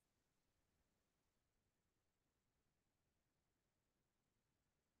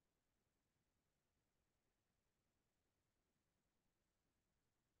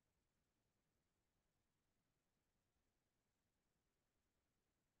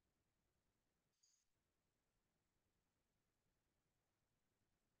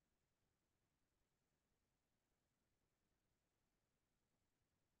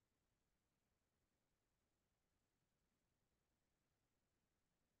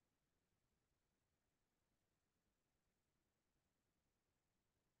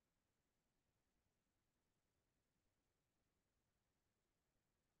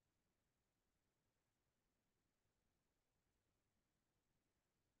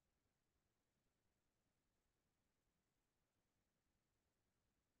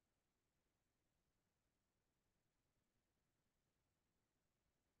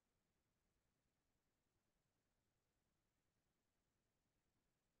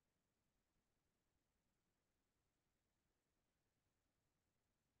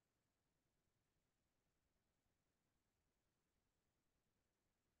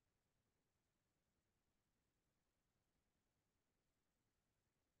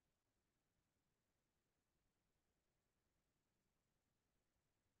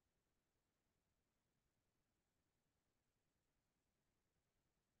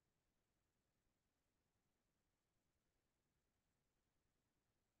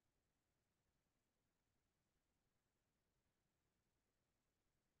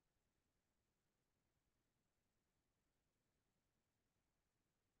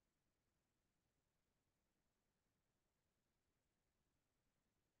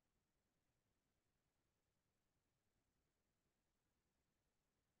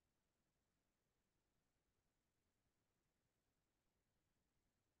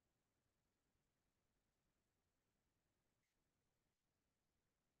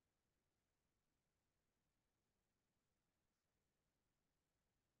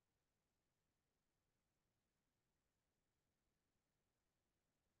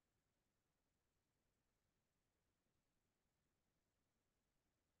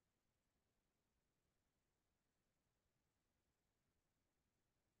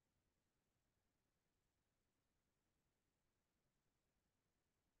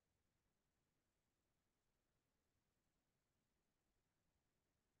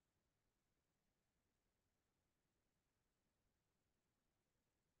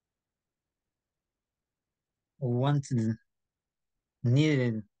 wanted,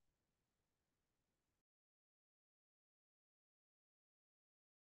 needed,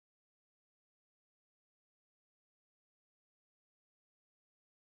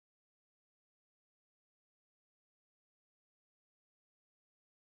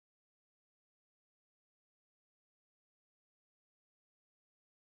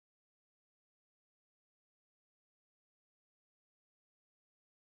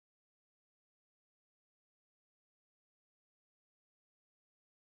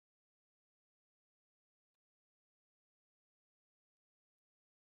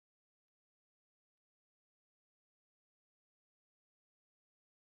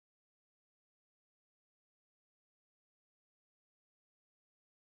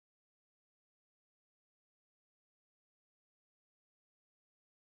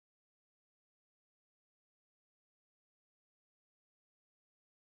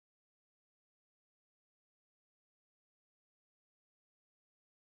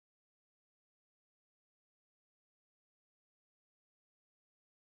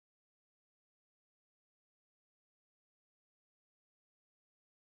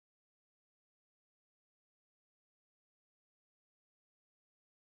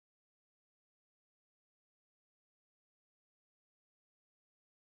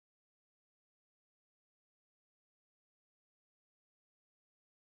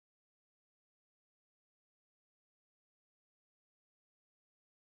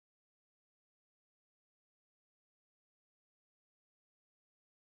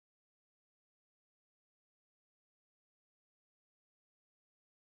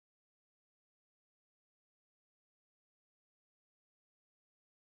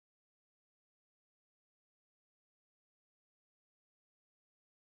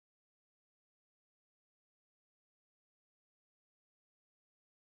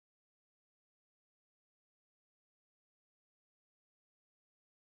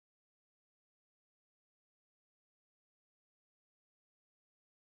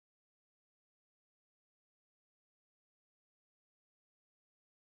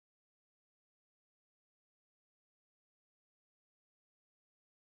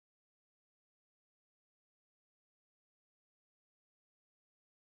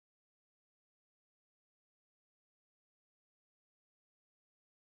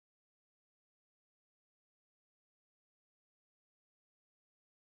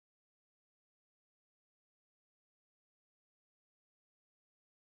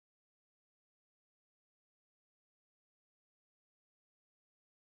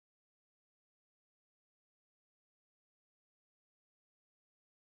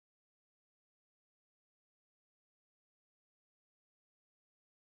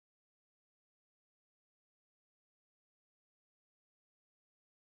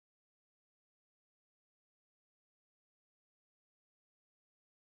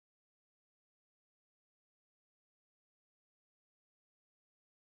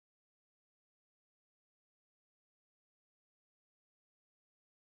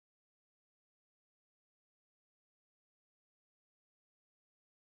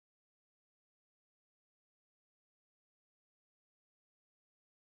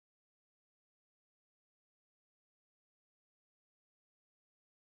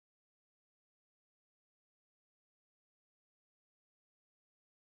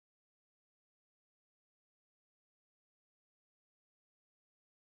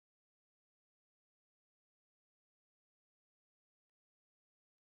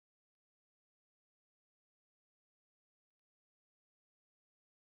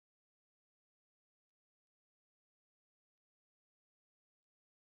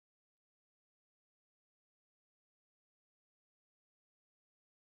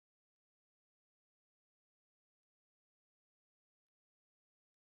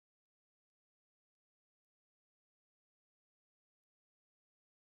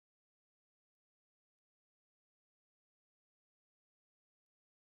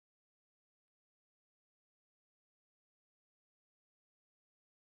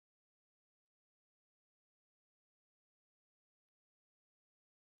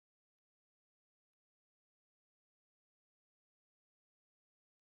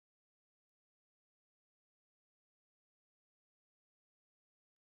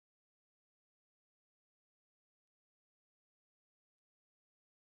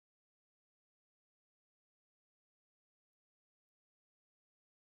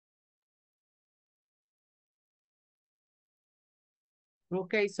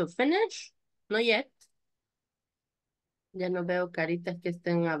 Okay, so finish? Not yet. Ya no veo caritas que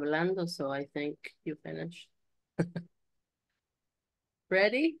estén hablando, so I think you finished.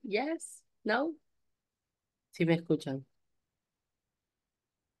 Ready? Yes? No? Si me escuchan.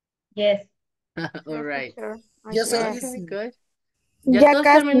 Yes. All Yes, right. teacher. I Yo sé guess. que Okay, sí. good. ¿Ya Ya todos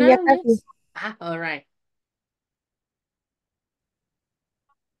casi, ya terminaron, casi. yes? All right.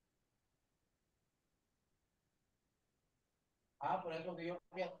 Ah, por eso que yo,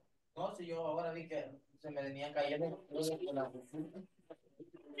 no, si yo ahora vi que se me venía cayendo.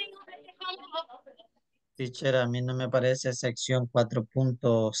 Teacher, a mí no me parece sección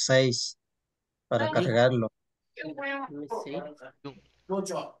 4.6 para Sí. cargarlo. Let me see.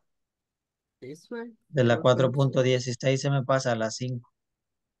 Mucho. This one. De la 4.6. 4.16 se me pasa a la 5.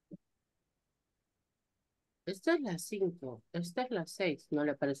 Esta es la 5. Esta es la 6. No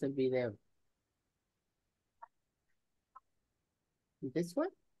le aparece el video. This one.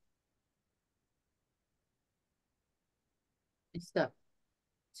 Está.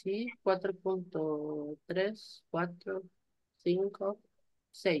 Sí, 4.3, 4, 5,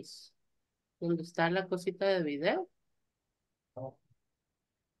 6. ¿Dónde está la cosita de video?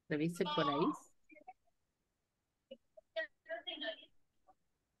 Revise por ahí.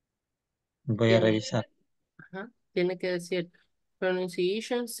 Voy a Tiene, revisar. ajá, tiene que decir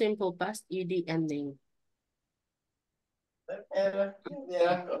pronunciation, simple past, ed ending.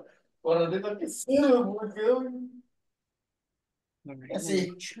 Por ratito que sí, me quedó All right, let me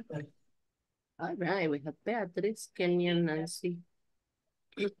así. check. All right, we have Beatriz, Kenya, Nancy,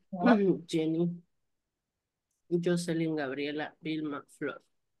 Jenny, Jocelyn, Gabriela, Vilma, Flor.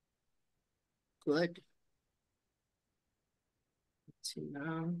 Good. Let's see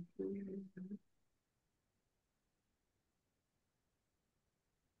now.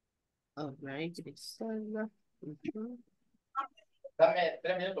 All right, Griselda. Dame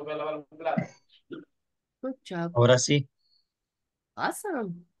 3 minutos para lavar un plato. Good job. Ahora sí.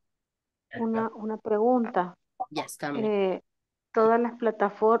 Awesome. Una pregunta. Yes, también. Todas las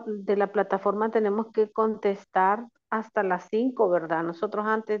plataformas, de la plataforma tenemos que contestar hasta las 5, ¿verdad? Nosotros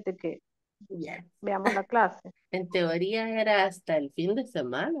antes de que Yes. veamos la clase. En teoría era hasta el fin de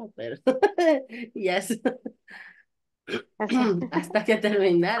semana, pero yes. Así. Hasta que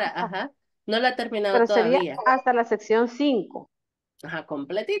terminara, ajá. No la ha terminado Pero sería todavía. hasta la sección 5. Ajá,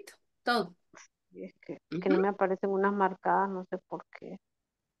 completito, todo. Y es que no Ujú. me aparecen unas marcadas, no sé por qué.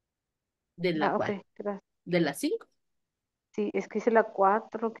 ¿De la Ok, cual? gracias. ¿De las 5? Sí, es que hice la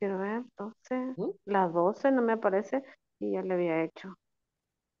 4, quiero ver, 12. La 12 no me aparece y ya le había hecho.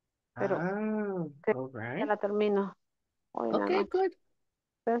 Pero Ah, creo all que ya right. la termino hoy en la Okay, noche. good.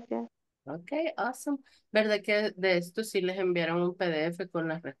 Gracias. Okay, awesome. ¿Verdad que de esto sí les enviaron un PDF con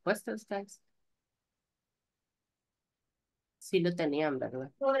las respuestas, guys? Sí lo tenían,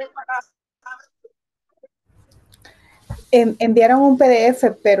 ¿verdad? Enviaron un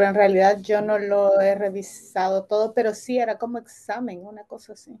PDF, pero en realidad yo no lo he revisado todo, pero sí era como examen, una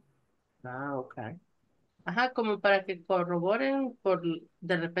cosa así. Ah, okay. Ajá, como para que corroboren, por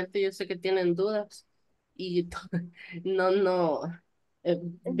de repente yo sé que tienen dudas y no,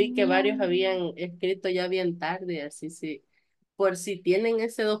 vi que varios habían escrito ya bien tarde, así sí, por si tienen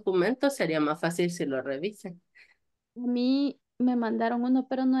ese documento sería más fácil si lo revisan. A mí me mandaron uno,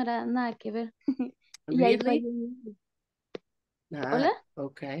 pero no era nada que ver. Y ahí fue. Really? Hola. Ah,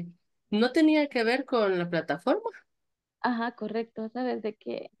 okay. ¿No tenía que ver con la plataforma? Ajá, correcto. ¿Sabes de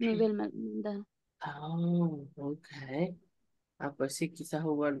qué nivel me mandaron? Oh, okay. Ah, pues sí, quizás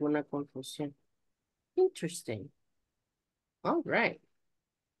hubo alguna confusión. Interesting. All right.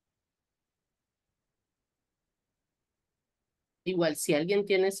 Igual, si alguien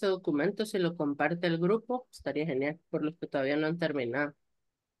tiene ese documento, se lo comparte al grupo, estaría genial, por los que todavía no han terminado.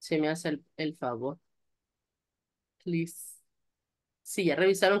 Se me hace el favor, please. Sí, ya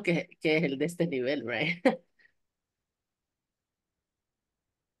revisaron que es el de este nivel, right?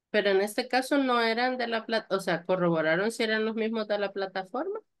 Pero en este caso no eran de la plata, o sea, corroboraron si eran los mismos de la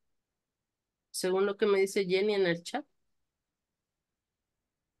plataforma, según lo que me dice Jenny en el chat,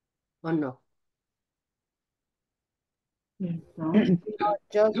 ¿o no? No,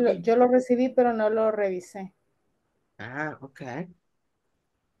 yo lo recibí, pero no lo revisé. Ah, ok.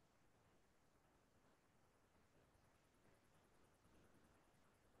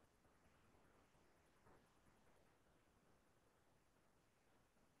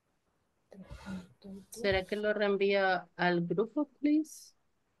 ¿Será que lo reenvía al grupo, please?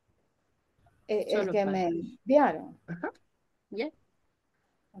 El Solo que para. me enviaron. Ajá, ya.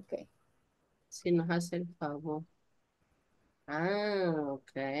 Ok. Si nos hace el favor. Ah,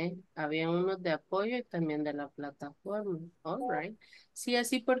 ok. Había unos de apoyo y también de la plataforma. All right. Sí,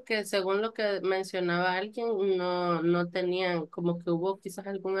 así porque según lo que mencionaba alguien, no tenían, como que hubo quizás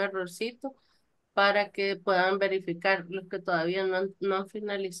algún errorcito para que puedan verificar los que todavía no han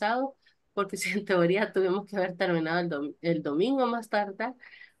finalizado. porque si en teoría tuvimos que haber terminado el domingo más tarde,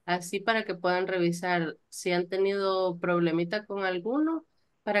 así para que puedan revisar si han tenido problemita con alguno,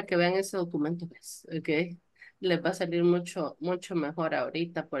 para que vean ese documento, pues, ¿ok? Les va a salir mucho, mucho mejor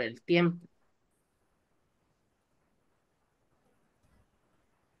ahorita por el tiempo.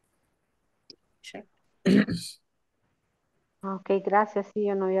 Check. Ok, gracias. Sí,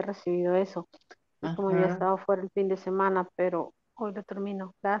 yo no había recibido eso. Y como había Ajá. estado fuera el fin de semana, pero hoy lo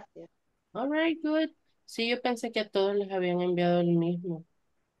termino. Gracias. All right, good. Sí, yo pensé que a todos les habían enviado el mismo.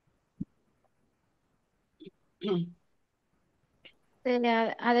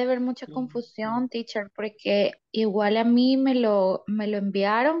 Ha de haber mucha confusión, teacher, porque igual a mí me lo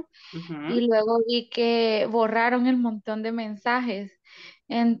enviaron y Ujú. luego vi que borraron el montón de mensajes.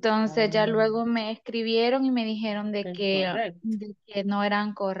 Entonces ya luego me escribieron y me dijeron de Incorrecto. que no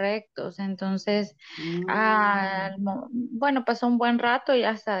eran correctos. Entonces, Mm. bueno, pasó un buen rato y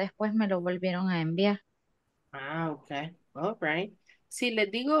hasta después me lo volvieron a enviar. Ah, ok. All right. Sí,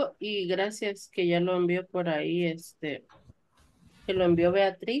 les digo, y gracias que ya lo envió por ahí, que lo envió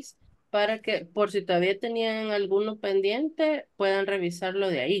Beatriz, para que, por si todavía tenían alguno pendiente, puedan revisarlo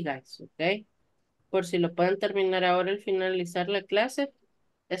de ahí, guys, ok. Por si lo pueden terminar ahora al finalizar la clase,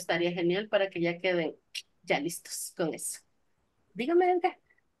 estaría genial para que ya queden ya listos con eso. Dígame, Edgar.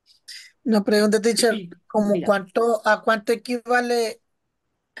 Una pregunta, teacher, ¿como Dígame. a cuánto equivale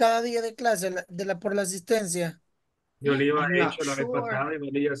cada día de clase por la asistencia? Yo le iba I'm a not hecho la vez sure. pasada y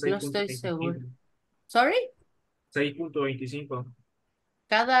valía No seis punto estoy seguro. veinticinco Sorry, 6.25.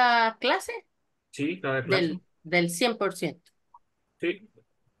 cada clase Sí, cada clase. del 100%. Sí.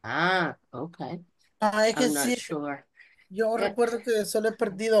 Ah, okay. Es que I'm not sí, sure. yo Eh, recuerdo que solo he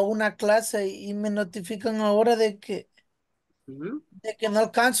perdido una clase y me notifican ahora ujú. de que no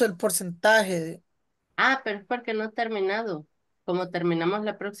alcanzo el porcentaje. Pero es porque no he terminado. Como terminamos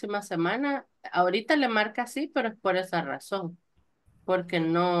la próxima semana, ahorita le marca así, pero es por esa razón, porque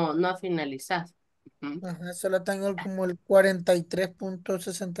no ha finalizado. Ujú, Ajá, solo tengo como el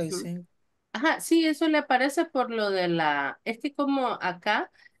 43.65. Y ujú. cinco. Ajá, sí, eso le aparece por lo de es que como acá,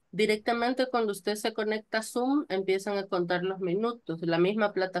 directamente cuando usted se conecta a Zoom, empiezan a contar los minutos. La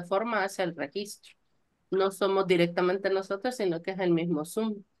misma plataforma hace el registro. No somos directamente nosotros, sino que es el mismo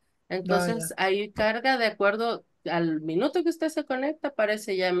Zoom. Ah, ya, Entonces, ahí carga de acuerdo al minuto que usted se conecta,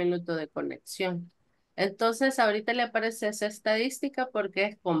 aparece ya el minuto de conexión. Entonces, ahorita le aparece esa estadística porque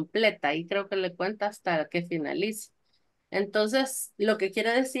es completa y creo que le cuenta hasta que finalice. Entonces, lo que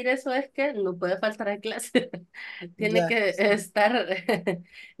quiere decir eso es que no puede faltar a clase. Tiene ya, que sí, estar.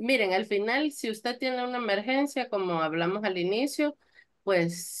 Miren, al final, si usted tiene una emergencia, como hablamos al inicio,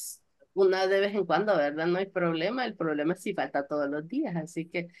 pues una de vez en cuando, ¿verdad? No hay problema. El problema es si falta todos los días. Así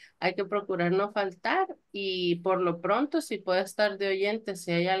que hay que procurar no faltar y por lo pronto, si puede estar de oyente,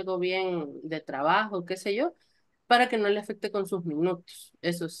 si hay algo bien de trabajo, qué sé yo, para que no le afecte con sus minutos.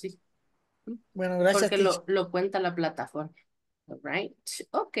 Eso sí, Bueno, gracias, porque teacher. lo cuenta la plataforma. Alright,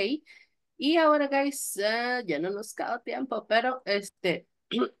 ok. Y ahora, guys, ya no nos queda tiempo, pero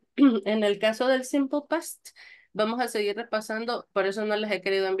en el caso del simple past, vamos a seguir repasando, por eso no les he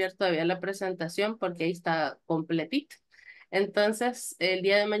querido enviar todavía la presentación, porque ahí está completita. Entonces, el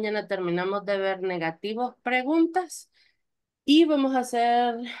día de mañana terminamos de ver negativos, preguntas, y vamos a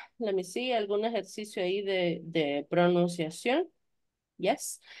hacer, let me see, algún ejercicio ahí de pronunciación.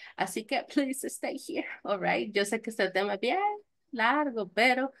 Yes. Así que please stay here. All right. Yo sé que este tema es bien largo,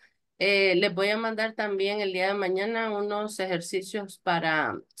 pero les voy a mandar también el día de mañana unos ejercicios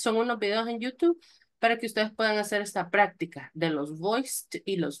son unos videos en YouTube para que ustedes puedan hacer esta práctica de los voiced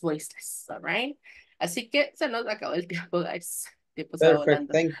y los voiceless. All right. Así que se nos acabó el tiempo, guys. El tiempo está Perfect.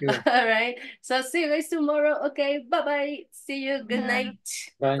 volando. Thank you. All right. So see you guys tomorrow. Okay. Bye bye. See you. Good night.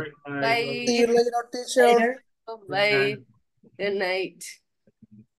 Bye. See you Bye. later, teacher. Later. Bye. Good night.